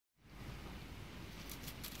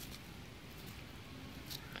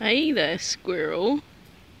Hey there, squirrel.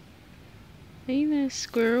 Hey there,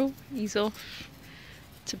 squirrel. He's off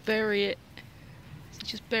to bury it. He's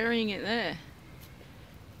just burying it there.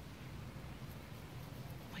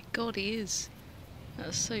 My God, he is.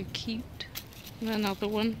 That's so cute. And another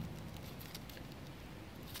one.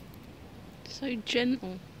 So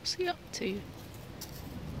gentle. What's he up to?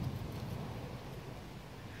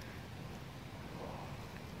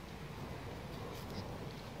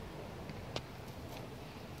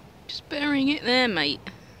 Just burying it there, mate.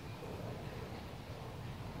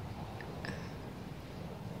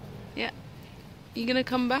 Yeah. You gonna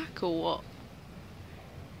come back or what?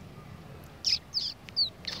 He's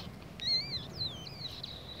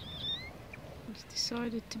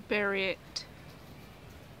decided to bury it.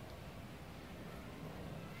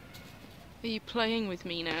 Are you playing with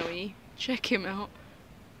me now, are you? Check him out.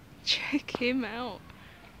 Check him out.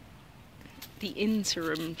 The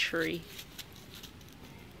interim tree.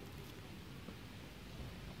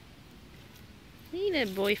 Hey there,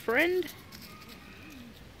 boyfriend.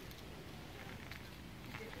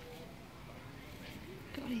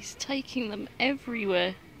 God, he's taking them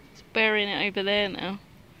everywhere. He's burying it over there now.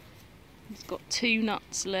 He's got 2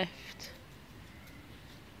 nuts left.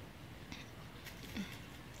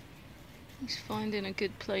 He's finding a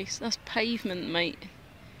good place. That's pavement, mate.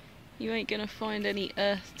 You ain't gonna find any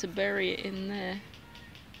earth to bury it in there.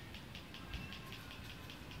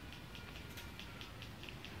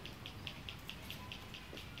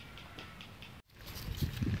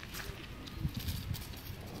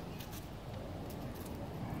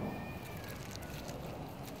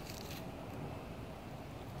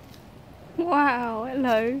 Wow,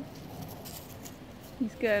 hello.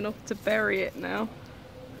 He's going off to bury it now.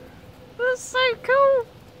 That's so cool.